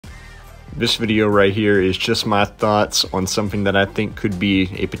This video right here is just my thoughts on something that I think could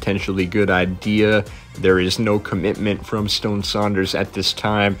be a potentially good idea. There is no commitment from Stone Saunders at this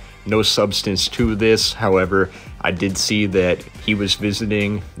time, no substance to this. However, I did see that he was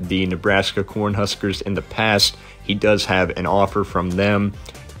visiting the Nebraska Cornhuskers in the past. He does have an offer from them,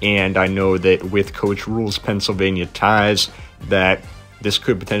 and I know that with Coach Rule's Pennsylvania ties, that this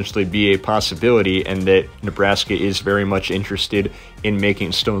could potentially be a possibility, and that Nebraska is very much interested in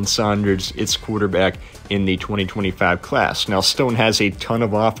making Stone Saunders its quarterback in the 2025 class. Now, Stone has a ton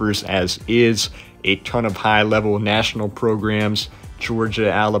of offers as is, a ton of high-level national programs,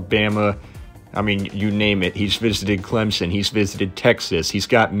 Georgia, Alabama, I mean, you name it. He's visited Clemson, he's visited Texas, he's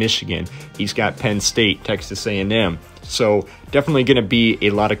got Michigan, he's got Penn State, Texas A&M. So definitely going to be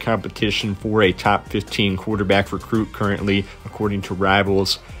a lot of competition for a top 15 quarterback recruit currently, according to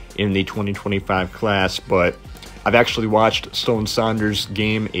Rivals, in the 2025 class. But I've actually watched Stone Saunders'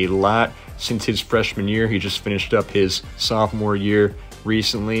 game a lot since his freshman year. He just finished up his sophomore year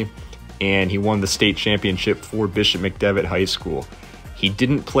recently, and he won the state championship for Bishop McDevitt High School. He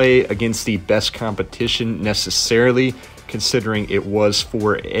didn't play against the best competition necessarily, considering it was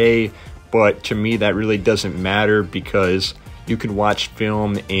 4A, but to me that really doesn't matter, because you can watch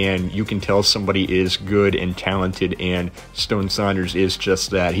film and you can tell somebody is good and talented, and Stone Saunders is just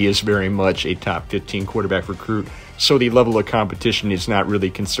that. He is very much a top 15 quarterback recruit, so the level of competition is not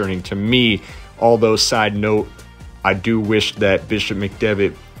really concerning to me. Although, side note, I do wish that Bishop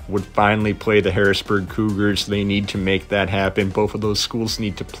McDevitt would finally play the Harrisburg Cougars. They need to make that happen. Both of those schools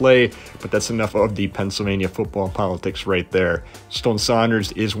need to play, but that's enough of the Pennsylvania football politics right there. Stone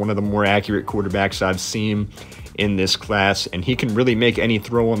Saunders is one of the more accurate quarterbacks I've seen in this class, and he can really make any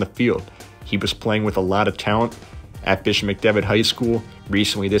throw on the field. He was playing with a lot of talent at Bishop McDevitt High School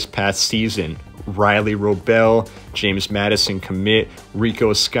recently this past season. Riley Robel, James Madison commit,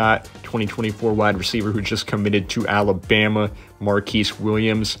 Rico Scott, 2024 wide receiver who just committed to Alabama, Marquise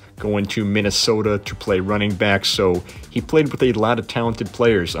Williams going to Minnesota to play running back. So he played with a lot of talented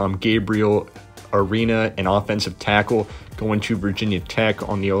players. Gabriel Arena, an offensive tackle, going to Virginia Tech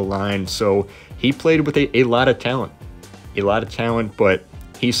on the O-line. So he played with a lot of talent. But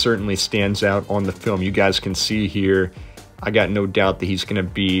he certainly stands out on the film. You guys can see here, I got no doubt that he's going to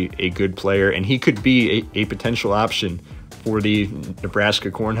be a good player, and he could be a potential option for the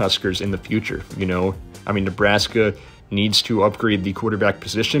Nebraska Cornhuskers in the future. You know, I mean, Nebraska needs to upgrade the quarterback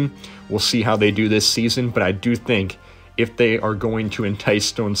position. We'll see how they do this season, but I do think if they are going to entice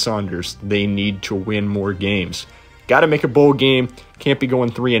Stone Saunders, they need to win more games. Got to make a bowl game. Can't be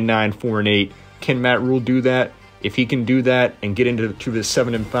going 3-9, 4-8. Can Matt Rule do that? If he can do that and get into the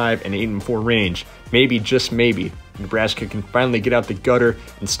 7-5 and 8-4 range, maybe, just maybe, Nebraska can finally get out the gutter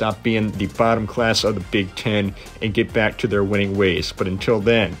and stop being the bottom class of the Big Ten and get back to their winning ways. But until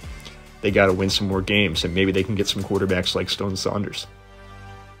then, they got to win some more games, and maybe they can get some quarterbacks like Stone Saunders.